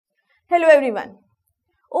Hello everyone.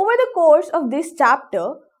 Over the course of this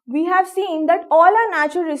chapter, we have seen that all our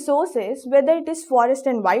natural resources, whether it is forest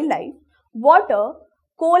and wildlife, water,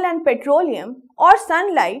 coal and petroleum, or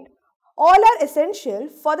sunlight, all are essential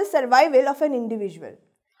for the survival of an individual.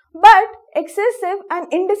 But excessive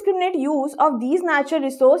and indiscriminate use of these natural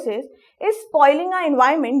resources is spoiling our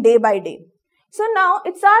environment day by day. So now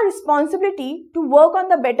it's our responsibility to work on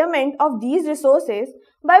the betterment of these resources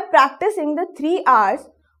by practicing the 3 R's,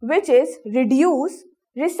 which is reduce,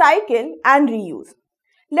 recycle and reuse.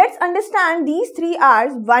 Let's understand these 3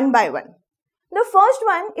 R's one by one. The first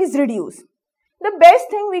one is reduce. The best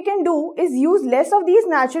thing we can do is use less of these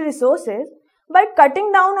natural resources by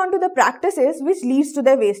cutting down onto the practices which leads to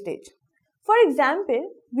their wastage. For example,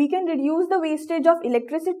 we can reduce the wastage of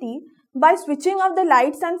electricity by switching off the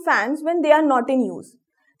lights and fans when they are not in use.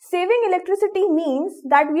 Saving electricity means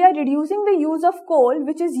that we are reducing the use of coal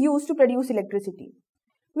which is used to produce electricity.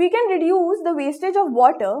 We can reduce the wastage of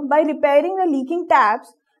water by repairing the leaking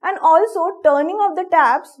taps and also turning off the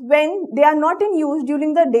taps when they are not in use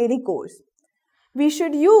during the daily course. We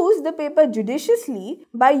should use the paper judiciously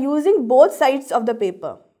by using both sides of the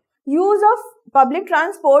paper. Use of public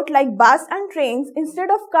transport like bus and trains instead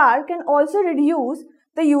of car can also reduce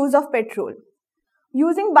the use of petrol.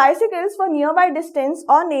 Using bicycles for nearby distance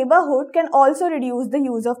or neighborhood can also reduce the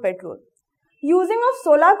use of petrol. Using of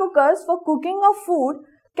solar cookers for cooking of food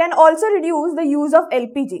can also reduce the use of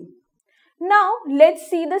LPG. Now let's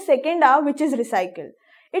see the second R, which is recycle.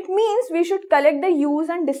 It means we should collect the used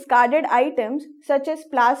and discarded items such as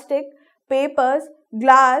plastic, papers,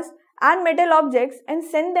 glass and metal objects and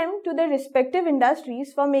send them to their respective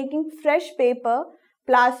industries for making fresh paper,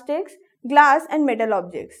 plastics, glass and metal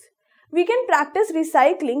objects. We can practice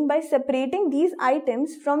recycling by separating these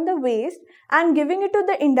items from the waste and giving it to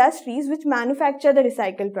the industries which manufacture the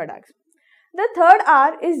recycled products. The third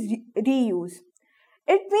R is reuse.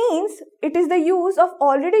 It means it is the use of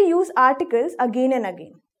already used articles again and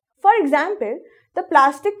again. For example, the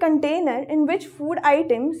plastic container in which food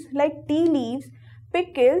items like tea leaves,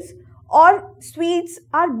 pickles or sweets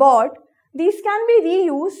are bought, these can be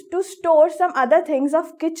reused to store some other things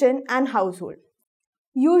of kitchen and household.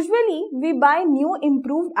 Usually, we buy new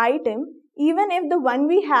improved item even if the one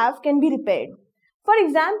we have can be repaired. For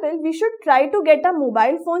example, we should try to get our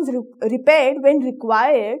mobile phones repaired when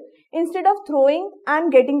required instead of throwing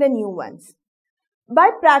and getting the new ones.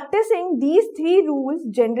 By practicing these 3 rules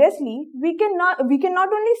generously, we can not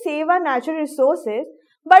only save our natural resources,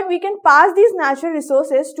 but we can pass these natural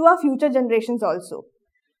resources to our future generations also.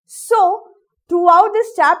 So, throughout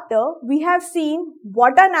this chapter, we have seen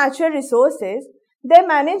what are natural resources, their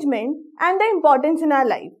management and their importance in our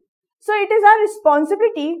life. So it is our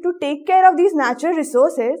responsibility to take care of these natural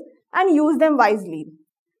resources and use them wisely.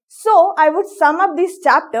 So I would sum up this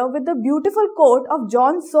chapter with the beautiful quote of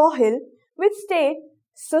John Sawhill, which states,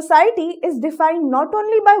 "Society is defined not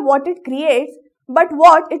only by what it creates, but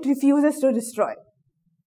what it refuses to destroy."